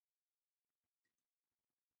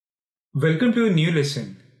Welcome to a new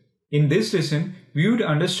lesson. In this lesson, we would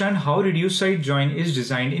understand how reduced site join is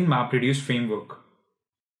designed in MapReduce framework.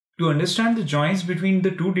 To understand the joins between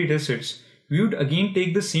the two datasets, we would again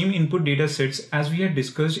take the same input datasets as we had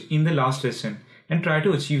discussed in the last lesson and try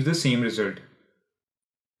to achieve the same result.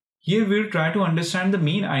 Here we will try to understand the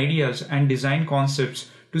main ideas and design concepts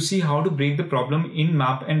to see how to break the problem in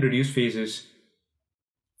map and reduce phases.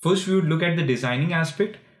 First, we would look at the designing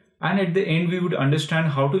aspect, and at the end we would understand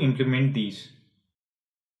how to implement these.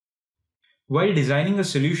 While designing a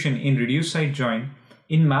solution in reduced site join,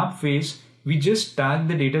 in map phase we just tag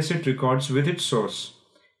the dataset records with its source,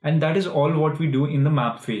 and that is all what we do in the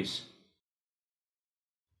map phase.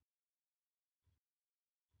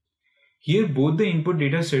 Here both the input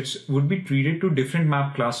datasets would be treated to different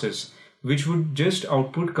map classes, which would just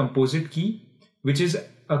output composite key, which is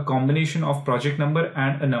a combination of project number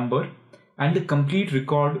and a number, and the complete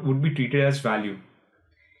record would be treated as value.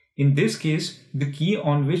 In this case, the key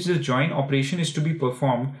on which the join operation is to be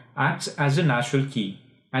performed acts as a natural key,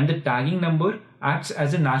 and the tagging number acts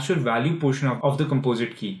as a natural value portion of the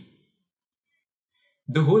composite key.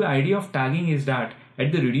 The whole idea of tagging is that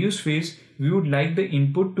at the reduce phase, we would like the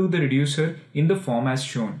input to the reducer in the form as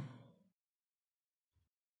shown.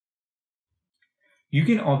 You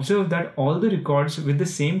can observe that all the records with the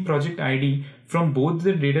same project ID from both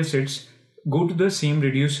the datasets go to the same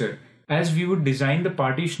reducer, as we would design the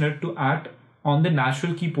partitioner to act on the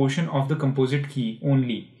natural key portion of the composite key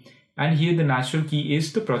only, and here the natural key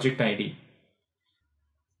is the project ID.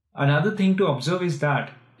 Another thing to observe is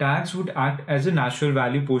that tags would act as a natural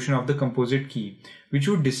value portion of the composite key, which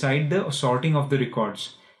would decide the sorting of the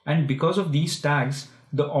records, and because of these tags,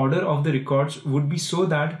 the order of the records would be so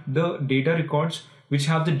that the data records which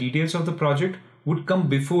have the details of the project would come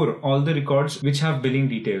before all the records which have billing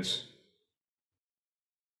details.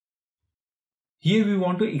 Here we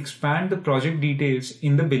want to expand the project details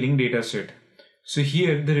in the billing dataset. So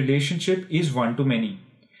here the relationship is one to many.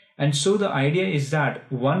 And so the idea is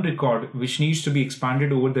that one record which needs to be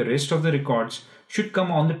expanded over the rest of the records should come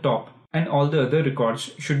on the top, and all the other records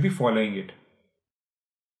should be following it.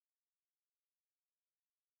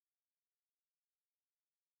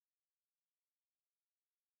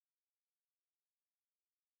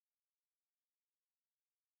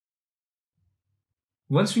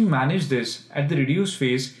 Once we manage this, at the reduce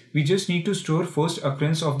phase, we just need to store first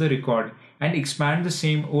occurrence of the record and expand the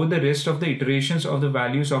same over the rest of the iterations of the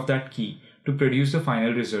values of that key to produce the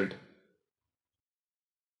final result.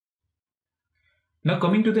 Now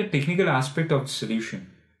coming to the technical aspect of the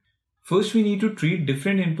solution. First we need to treat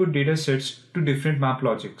different input datasets to different map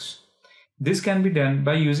logics. This can be done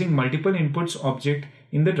by using multiple inputs object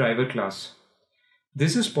in the driver class.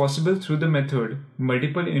 This is possible through the method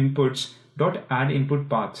multiple inputs .add input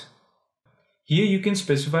path. Here you can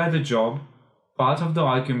specify the job, path of the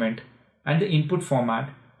argument, and the input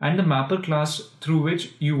format, and the mapper class through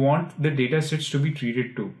which you want the datasets to be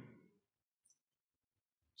treated to.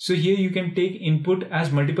 So here you can take input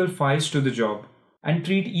as multiple files to the job and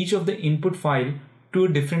treat each of the input file to a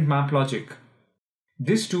different map logic.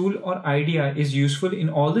 This tool or idea is useful in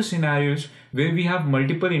all the scenarios where we have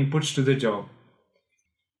multiple inputs to the job.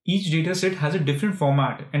 Each dataset has a different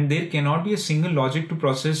format, and there cannot be a single logic to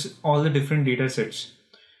process all the different datasets.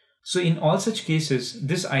 So in all such cases,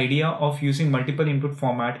 this idea of using multiple input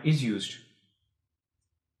format is used.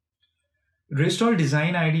 Rest all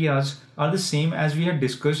design ideas are the same as we had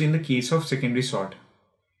discussed in the case of secondary sort.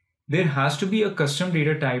 There has to be a custom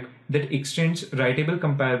data type that extends writable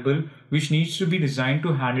comparable, which needs to be designed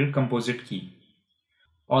to handle composite key.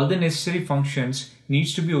 All the necessary functions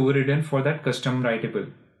needs to be overridden for that custom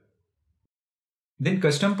writable. Then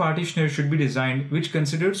custom partitioner should be designed which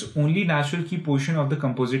considers only natural key portion of the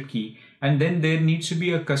composite key, and then there needs to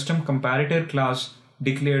be a custom comparator class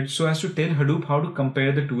declared so as to tell Hadoop how to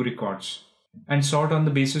compare the two records and sort on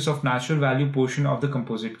the basis of natural value portion of the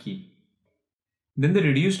composite key. Then the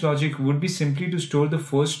reduced logic would be simply to store the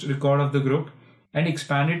first record of the group and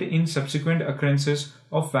expand it in subsequent occurrences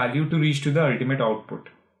of value to reach to the ultimate output.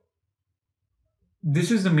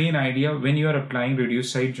 This is the main idea when you are applying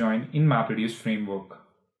reduced site join in MapReduce framework.